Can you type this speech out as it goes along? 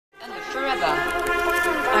forever.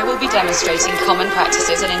 I will be demonstrating common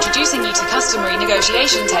practices and introducing you to customary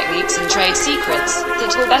negotiation techniques and trade secrets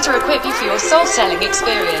that will better equip you for your soul-selling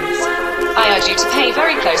experience. I urge you to pay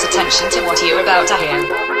very close attention to what you're about to hear.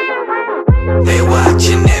 They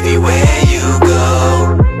watching everywhere you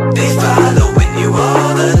go. They following you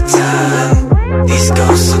all the time. These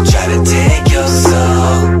ghosts will try to take your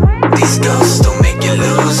soul. These ghosts don't make you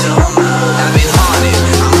lose your mind. I've been haunted,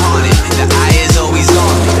 I'm haunted. The eye is always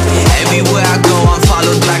on me. Everywhere I go, I'm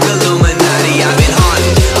followed like Illuminati. I've been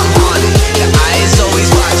haunted, I'm haunted. The eye is always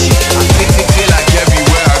watching. I feel like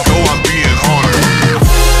everywhere I go, I'm being haunted.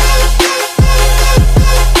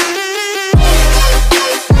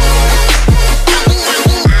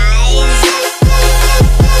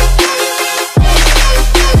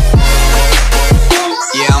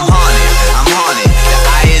 Yeah, I'm haunted. The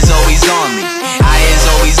eye is always on me. Eye is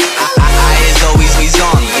always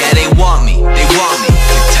on me. Yeah, they want me. They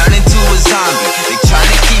turn into a zombie. They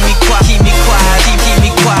trying to keep me quiet.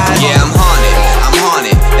 Yeah, I'm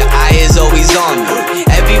haunted. The eye is always on me.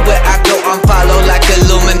 Everywhere I go, I'm followed like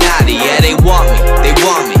Illuminati. Yeah, they want me.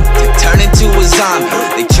 To turn into a zombie.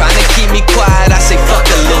 They trying to keep me quiet. I say fuck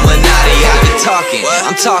Illuminati. I've been talking,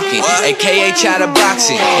 I'm talking. AKA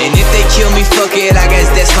chatterboxing. And if they kill me, fuck it. I guess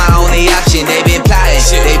that's my only option. They been plotting.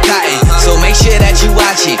 So make sure that you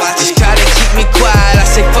watch it. Just try to keep me quiet. I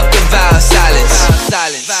say fuck the vow of silence.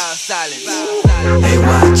 They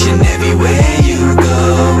watching everywhere you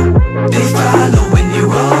go. They following you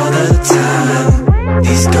all the time.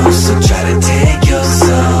 These ghosts will try to take your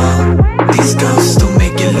soul. These ghosts don't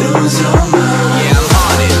make you lose your mind. Yeah,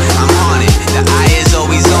 I'm haunted. The eye is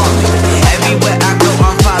always on me. Everywhere I go,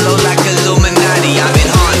 I'm followed like Illuminati. I've been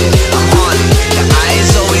haunted. I'm haunted. The eye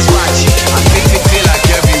is always watching. I feel like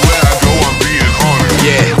everywhere I go, I'm being haunted.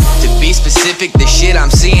 Yeah, to be specific, the shit I'm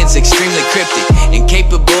seeing's extremely cryptic.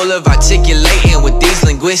 Incapable of articulating with these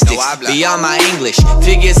linguistics. Beyond my English,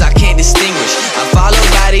 figures I can't distinguish. I'm followed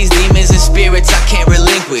by these demons and spirits I can't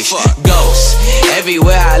relinquish. Ghosts,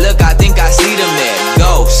 everywhere I look, I think I see them there.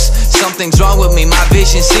 Ghosts, something's wrong with me, my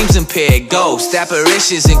vision seems impaired. Ghosts,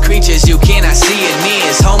 apparitions and creatures you cannot see in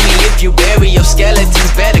nears. Homie, if you bury your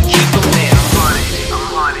skeletons, better keep them there. I'm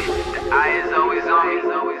haunted. The eye is always on me.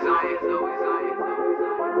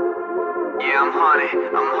 Yeah, I'm haunted.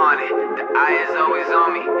 The eye is always on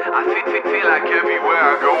me. I feel like everywhere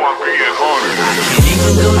I go, I'm being haunted. I can't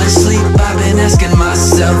even go to sleep, I've been asking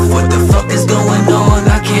myself, what the fuck is going on?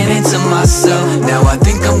 I can't answer myself. Now I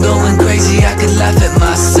think I'm going crazy, I could laugh at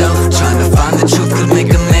myself. Trying to find the truth could make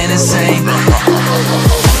a man insane.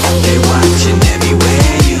 They watching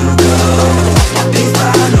everywhere you go. They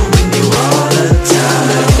following you all the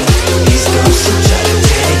time. These ghosts will try to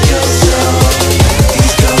take your soul.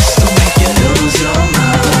 These ghosts will make you lose your mind.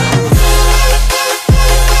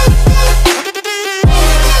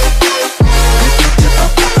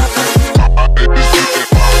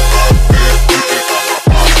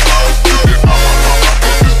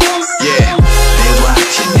 Yeah, they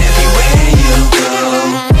watching everywhere you go.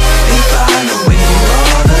 They following you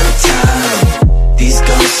all the time. These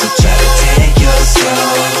ghosts will try to take your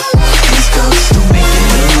soul. These ghosts will make you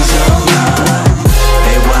lose your mind.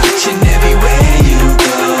 They watching everywhere you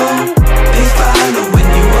go. They following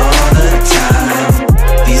you all the time.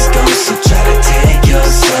 These ghosts will try to take your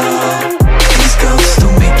soul. These ghosts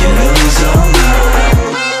will make you lose your mind.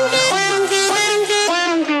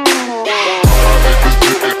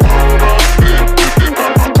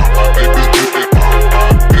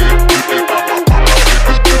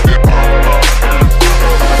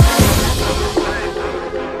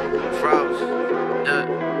 Froze, yeah.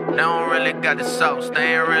 They don't really got the sauce.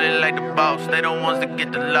 They ain't really like the boss. They the ones that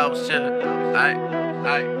get the loss, yeah.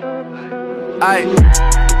 Aye.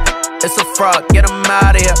 It's a fraud, get him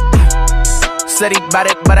out of here. Said he bout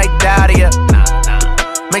it, but I doubt it.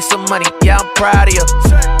 Make some money, yeah, I'm proud of you.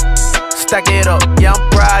 Stack it up, yeah, I'm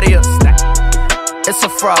proud of you. It's a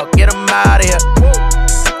fraud, get him out of here.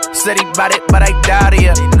 Said he bout it, but I doubt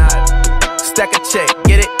it. Stack a check,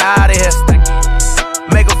 get it out of here.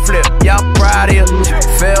 Make a flip, yeah, I'm proud of you.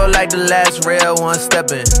 Feel like the last real one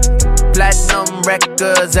stepping. Platinum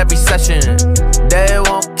records every session. They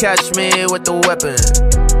won't catch me with the weapon.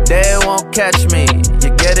 They won't catch me,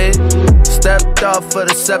 you get it? Stepped off for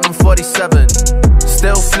the 747.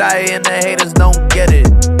 Still fly and the haters don't get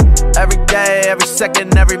it. Every day, every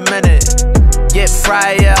second, every minute. Get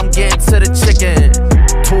fried, yeah, I'm getting to the chicken.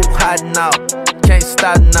 Too hot now, can't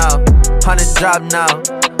stop now. 100 drop now,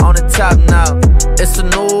 on the top now. It's a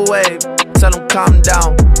new wave, tell them calm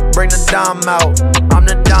down. Bring the dime out, I'm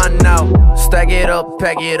the don now. Stack it up,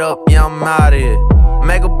 pack it up, yeah, I'm out of here.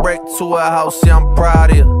 Make a break to a house, yeah, I'm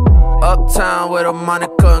proud of you. Up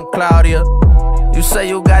Monica and Claudia. You say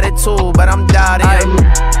you got it too, but I'm doubting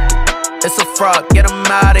you. It's a fraud, get him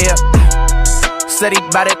out of here. Said he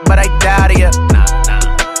bout it, but I doubt it.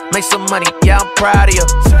 Make some money, yeah, I'm proud of you.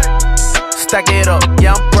 Stack it up,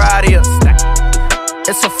 yeah, I'm proud of you.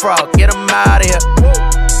 It's a fraud, get him out of here.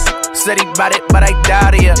 Said he bout it, but I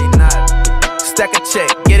doubt it. Stack a check,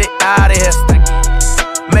 get it out of here.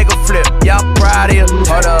 Make a flip, yeah, I'm proud of you.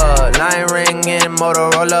 Hold up, line ring in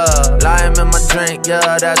Motorola. Lime in my drink,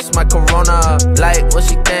 yeah, that's my Corona. Like what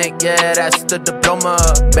she think, yeah, that's the diploma.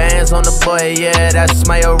 Bands on the boy, yeah, that's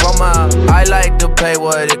my aroma. I like to pay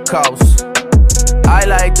what it costs. I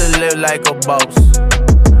like to live like a boss.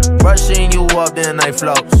 Brushing you off, then I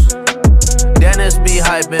floats. Dennis be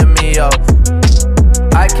hyping me up.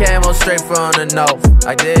 I came on straight from the north,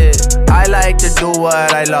 I did. I like to do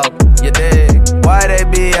what I love, you dig. Why they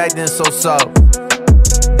be acting so soft?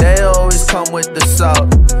 They always come with the salt.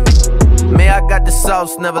 Me, I got the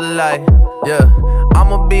sauce, never lie, yeah.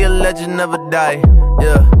 I'ma be a legend, never die,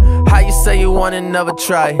 yeah. How you say you want it, never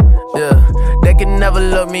try, yeah. They can never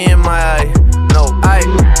look me in my eye, no,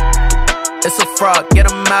 it's a fraud,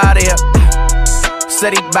 get him out of here.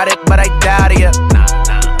 Said he bout it, but I doubt it.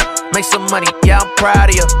 Make some money, yeah, I'm proud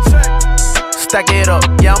of you. Stack it up,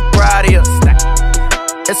 yeah, I'm proud of you.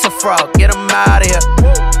 It's a fraud, get him out of here.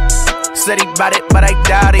 Said he bout it, but I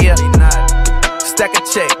doubt it. Stack a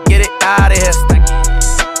check, get it out of here.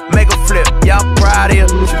 Make a flip, yeah, I'm proud of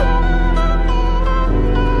you.